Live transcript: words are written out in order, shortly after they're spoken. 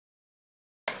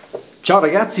Ciao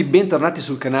ragazzi, bentornati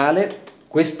sul canale.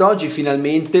 Quest'oggi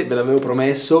finalmente, ve l'avevo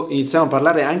promesso, iniziamo a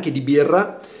parlare anche di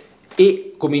birra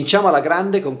e cominciamo alla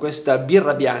grande con questa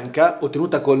birra bianca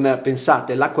ottenuta con,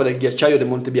 pensate, l'acqua del ghiacciaio del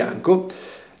Monte Bianco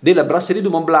della Brasserie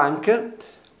du Mont Blanc,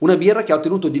 una birra che ha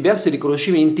ottenuto diversi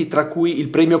riconoscimenti, tra cui il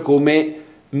premio come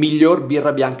miglior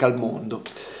birra bianca al mondo.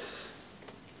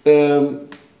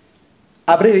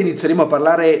 A breve inizieremo a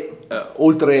parlare,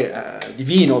 oltre di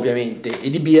vino ovviamente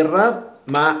e di birra,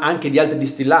 ma anche di altri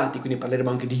distillati, quindi parleremo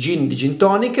anche di gin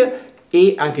tonic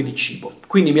e anche di cibo.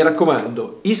 Quindi mi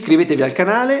raccomando, iscrivetevi al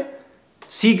canale,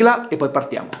 sigla e poi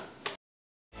partiamo.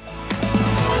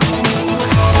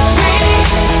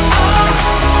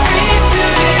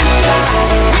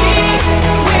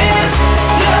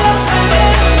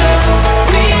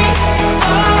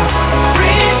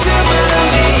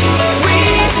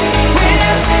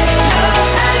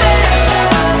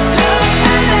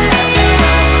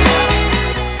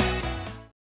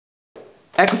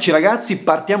 Eccoci ragazzi,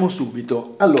 partiamo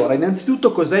subito. Allora,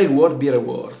 innanzitutto cos'è il World Beer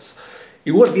Awards?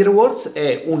 Il World Beer Awards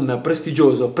è un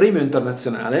prestigioso premio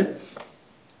internazionale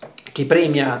che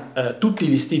premia tutti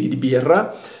gli stili di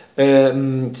birra,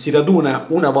 si raduna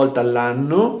una volta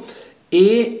all'anno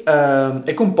e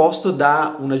è composto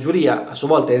da una giuria a sua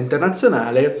volta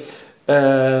internazionale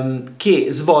che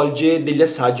svolge degli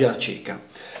assaggi alla cieca.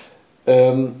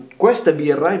 Questa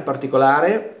birra in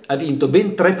particolare ha vinto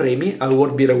ben 3 premi al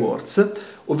World Beer Awards,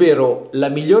 ovvero la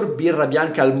miglior birra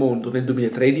bianca al mondo nel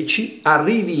 2013, ha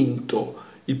rivinto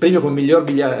il premio come miglior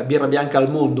birra bianca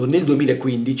al mondo nel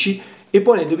 2015 e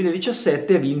poi nel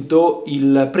 2017 ha vinto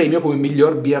il premio come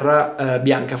miglior birra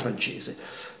bianca francese.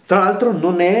 Tra l'altro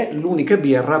non è l'unica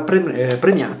birra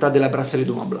premiata della Brasserie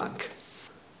du Mont Blanc.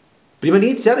 Prima di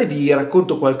iniziare vi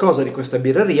racconto qualcosa di questa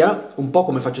birreria, un po'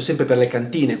 come faccio sempre per le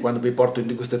cantine quando vi porto in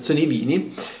degustazione i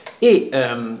vini, e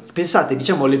pensate,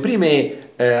 diciamo, le prime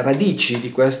radici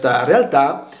di questa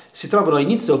realtà si trovano a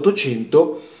inizio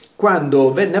 800,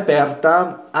 quando venne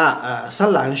aperta a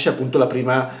Sallanches appunto la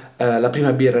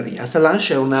prima birreria.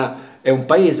 Sallanches è un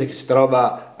paese che si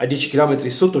trova a 10 km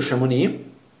sotto Chamonix,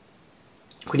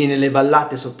 quindi nelle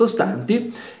vallate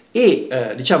sottostanti,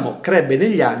 e diciamo crebbe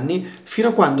negli anni fino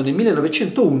a quando nel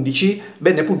 1911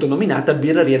 venne appunto nominata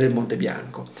birreria del Monte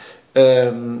Bianco.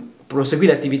 Proseguì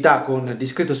l'attività con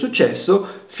discreto successo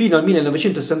fino al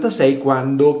 1966,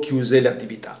 quando chiuse le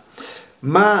attività.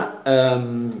 Ma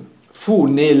fu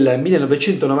nel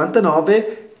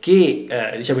 1999 che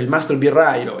diciamo, il mastro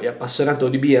birraio e appassionato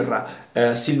di birra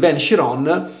Sylvain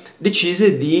Chiron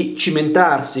decise di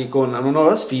cimentarsi con una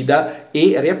nuova sfida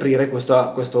e riaprire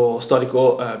questo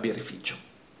storico birrificio.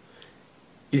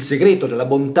 Il segreto della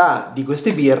bontà di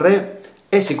queste birre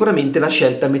è sicuramente la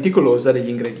scelta meticolosa degli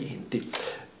ingredienti.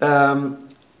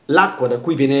 L'acqua da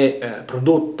cui viene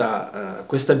prodotta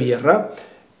questa birra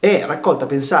è raccolta,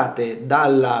 pensate,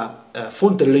 dalla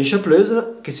fonte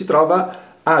dell'Enchapleuse, che si trova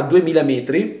a 2000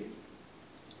 metri,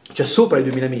 cioè sopra i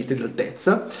 2000 metri di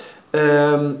altezza,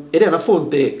 ed è una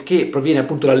fonte che proviene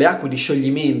appunto dalle acque di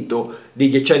scioglimento dei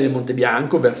Ghiacciai del Monte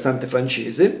Bianco, versante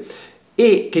francese,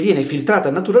 e che viene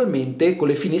filtrata naturalmente con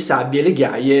le fini sabbie e le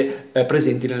ghiaie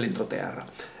presenti nell'entroterra.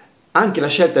 Anche la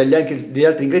scelta degli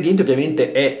altri ingredienti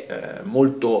ovviamente è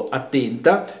molto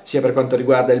attenta, sia per quanto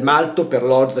riguarda il malto, per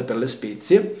l'orzo e per le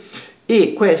spezie,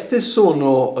 e queste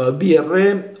sono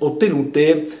birre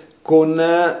ottenute con,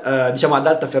 diciamo, ad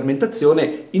alta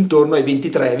fermentazione intorno ai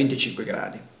 23-25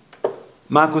 gradi.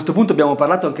 Ma a questo punto abbiamo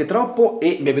parlato anche troppo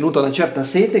e mi è venuta una certa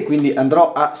sete, quindi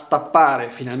andrò a stappare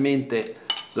finalmente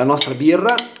la nostra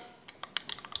birra.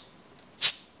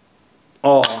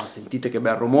 Oh, sentite che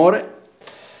bel rumore!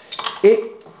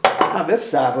 E a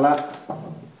versarla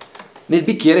nel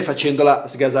bicchiere facendola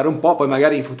sgasare un po', poi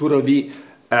magari in futuro vi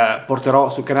porterò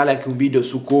sul canale anche un video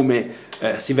su come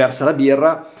si versa la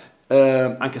birra,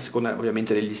 anche a seconda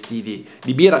ovviamente degli stili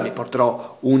di birra. Vi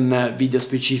porterò un video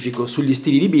specifico sugli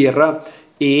stili di birra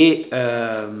e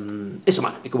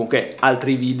insomma, e comunque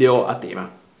altri video a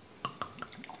tema.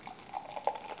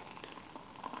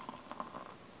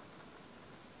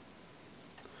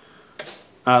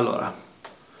 Allora,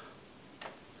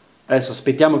 adesso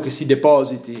aspettiamo che si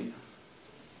depositi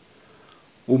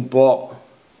un po'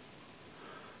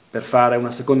 per fare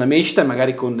una seconda mescita e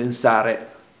magari condensare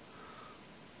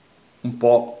un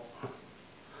po'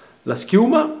 la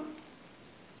schiuma.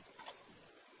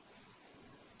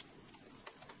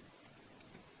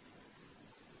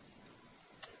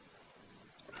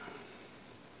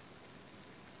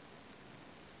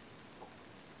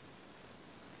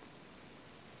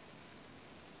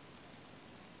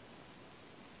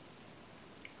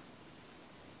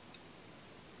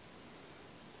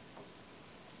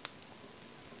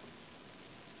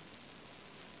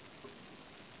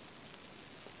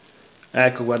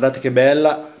 Ecco, guardate che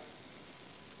bella.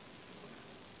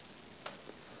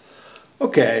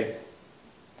 Ok,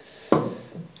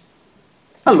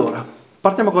 allora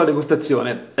partiamo con la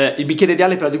degustazione. Il bicchiere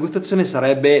ideale per la degustazione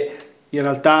sarebbe, in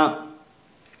realtà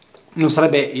non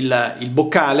sarebbe il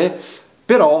boccale,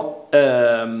 però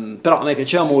a me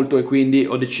piaceva molto e quindi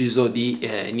ho deciso di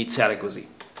iniziare così.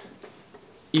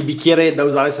 Il bicchiere da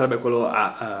usare sarebbe quello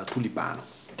a tulipano.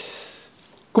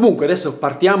 Comunque adesso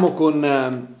partiamo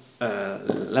con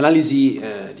l'analisi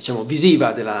diciamo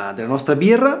visiva della nostra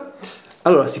birra.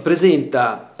 Allora, si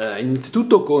presenta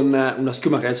innanzitutto con una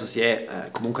schiuma che adesso si è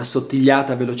comunque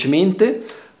assottigliata velocemente,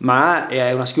 ma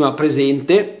è una schiuma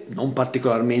presente, non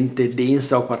particolarmente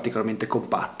densa o particolarmente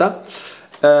compatta.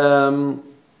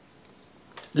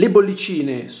 Le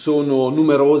bollicine sono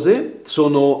numerose,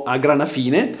 sono a grana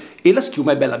fine e la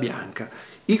schiuma è bella bianca.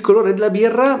 Il colore della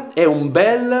birra è un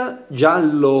bel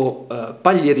giallo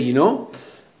paglierino,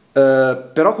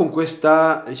 però con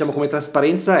questa, diciamo, come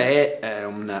trasparenza è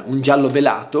un giallo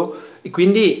velato e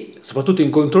quindi soprattutto in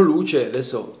controluce,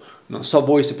 adesso non so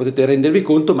voi se potete rendervi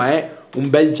conto, ma è un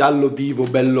bel giallo vivo,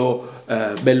 bello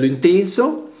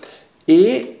intenso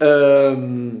e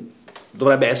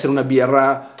dovrebbe essere una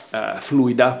birra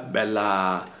fluida,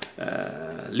 bella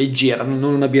leggera, non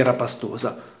una birra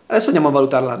pastosa. Adesso andiamo a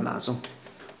valutarla al naso.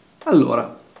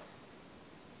 Allora,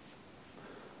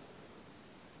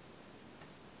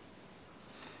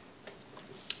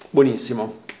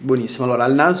 buonissimo, buonissimo. Allora,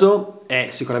 al naso è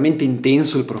sicuramente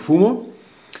intenso il profumo,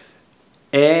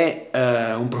 è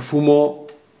un profumo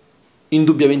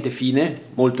indubbiamente fine,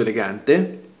 molto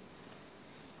elegante,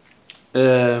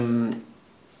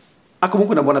 ha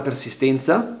comunque una buona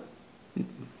persistenza,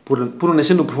 pur non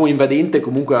essendo un profumo invadente,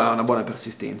 comunque ha una buona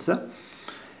persistenza.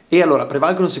 E allora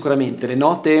prevalgono sicuramente le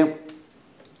note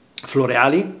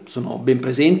floreali, sono ben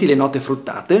presenti, le note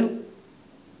fruttate,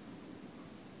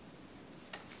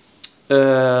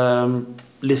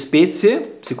 le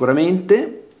spezie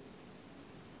sicuramente,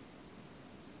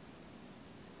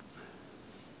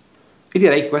 e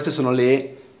direi che queste sono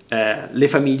le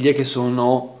famiglie che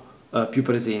sono più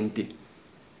presenti.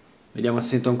 Vediamo se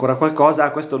sento ancora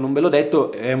qualcosa. Questo non ve l'ho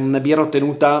detto, è una birra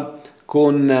ottenuta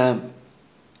con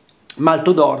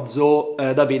malto d'orzo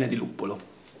d'avena e di luppolo.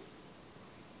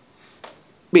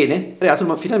 Bene, è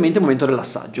arrivato finalmente il momento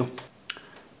dell'assaggio.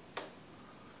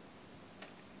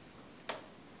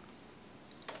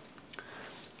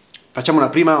 Facciamo un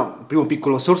primo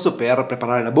piccolo sorso per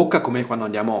preparare la bocca, come quando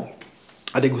andiamo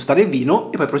a degustare il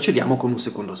vino, e poi procediamo con un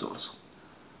secondo sorso.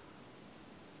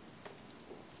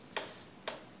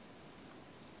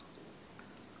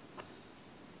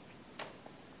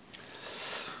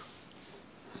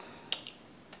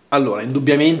 Allora,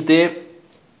 indubbiamente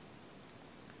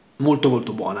molto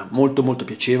molto buona, molto molto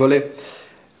piacevole,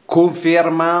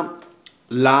 conferma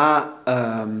la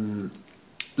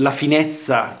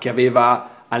finezza che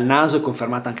aveva al naso e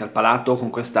confermata anche al palato, con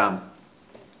questa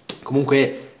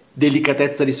comunque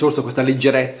delicatezza di sorso, questa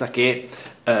leggerezza che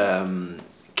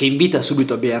invita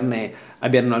subito a berne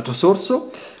un altro sorso,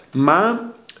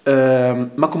 ma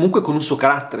comunque con un suo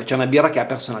carattere. C'è una birra che ha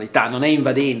personalità, non è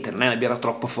invadente, non è una birra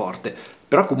troppo forte,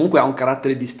 però comunque ha un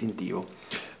carattere distintivo.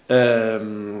 Ha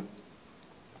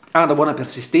una buona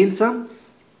persistenza,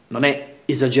 non è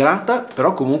esagerata,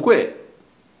 però comunque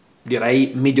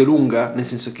direi medio-lunga, nel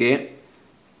senso che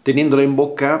tenendola in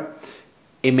bocca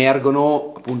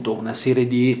emergono appunto una serie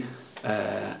di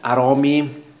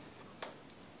aromi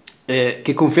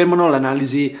che confermano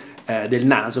l'analisi del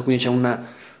naso, quindi c'è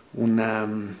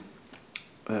un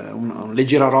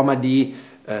leggero aroma di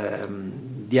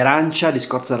arancia, di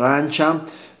scorza d'arancia,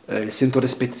 il sentore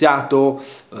speziato,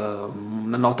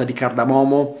 una nota di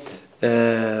cardamomo.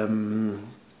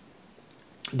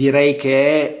 Direi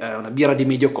che è una birra di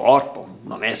medio corpo,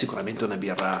 non è sicuramente una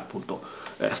birra appunto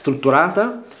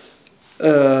strutturata.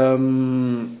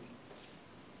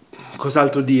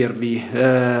 Cos'altro dirvi?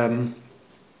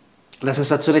 La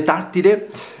sensazione tattile,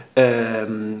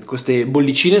 queste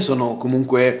bollicine sono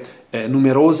comunque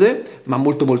numerose ma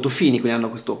molto molto fini, quindi hanno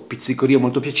questo pizzicorio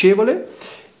molto piacevole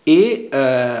e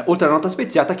oltre alla nota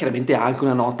speziata chiaramente ha anche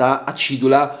una nota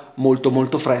acidula molto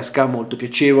molto fresca, molto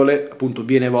piacevole, appunto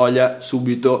viene voglia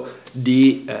subito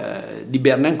di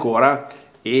berne ancora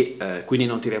e quindi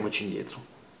non tiriamoci indietro.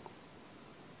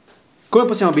 Come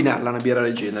possiamo abbinarla a una birra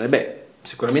del genere? Beh,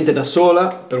 sicuramente da sola,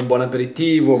 per un buon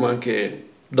aperitivo, ma anche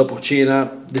dopo cena,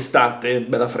 d'estate,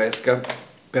 bella fresca,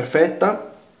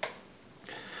 perfetta.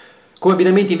 Come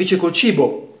abbinamenti invece col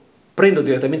cibo, prendo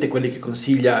direttamente quelli che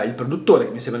consiglia il produttore,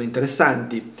 che mi sembrano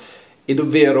interessanti, ed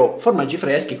ovvero formaggi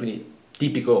freschi, quindi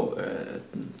tipico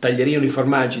taglierino di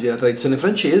formaggi della tradizione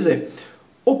francese,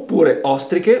 oppure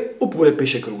ostriche, oppure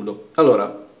pesce crudo.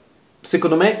 Allora,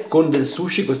 secondo me con del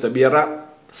sushi questa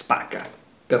birra spacca,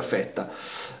 perfetta.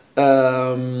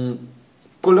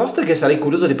 Con le ostriche sarei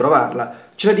curioso di provarla.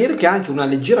 C'è da dire che ha anche una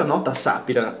leggera nota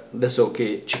sapida, adesso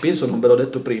che ci penso non ve l'ho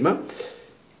detto prima,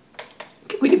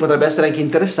 che quindi potrebbe essere anche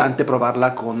interessante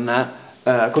provarla con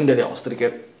delle ostriche,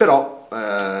 però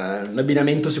un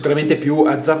abbinamento sicuramente più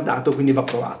azzardato, quindi va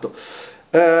provato.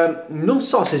 Non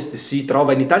so se si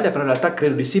trova in Italia, però in realtà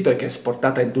credo di sì, perché è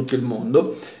esportata in tutto il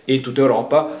mondo e in tutta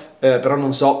Europa, però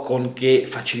non so con che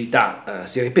facilità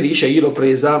si reperisce. Io l'ho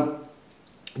presa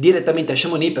direttamente a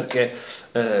Chamonix perché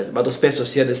vado spesso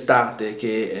sia d'estate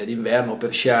che d'inverno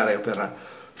per sciare o per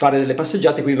fare delle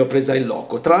passeggiate, quindi l'ho presa in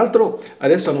loco. Tra l'altro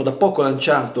adesso hanno da poco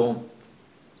lanciato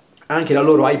anche la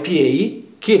loro IPA,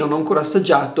 che non ho ancora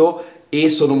assaggiato e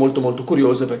sono molto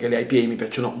curioso perché le IPA mi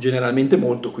piacciono generalmente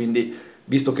molto, quindi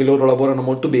visto che loro lavorano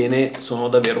molto bene sono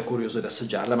davvero curioso di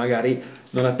assaggiarla. Magari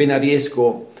non appena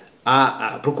riesco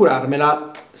a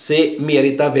procurarmela, se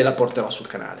merita ve la porterò sul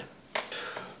canale.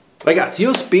 Ragazzi,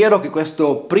 io spero che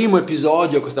questo primo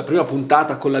episodio, questa prima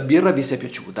puntata con la birra vi sia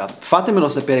piaciuta. Fatemelo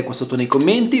sapere qua sotto nei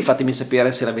commenti, fatemi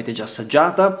sapere se l'avete già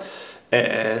assaggiata,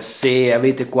 se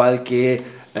avete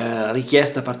qualche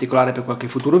richiesta particolare per qualche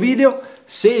futuro video.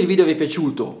 Se il video vi è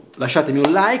piaciuto lasciatemi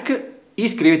un like,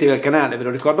 iscrivetevi al canale, ve lo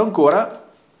ricordo ancora,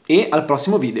 e al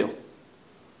prossimo video.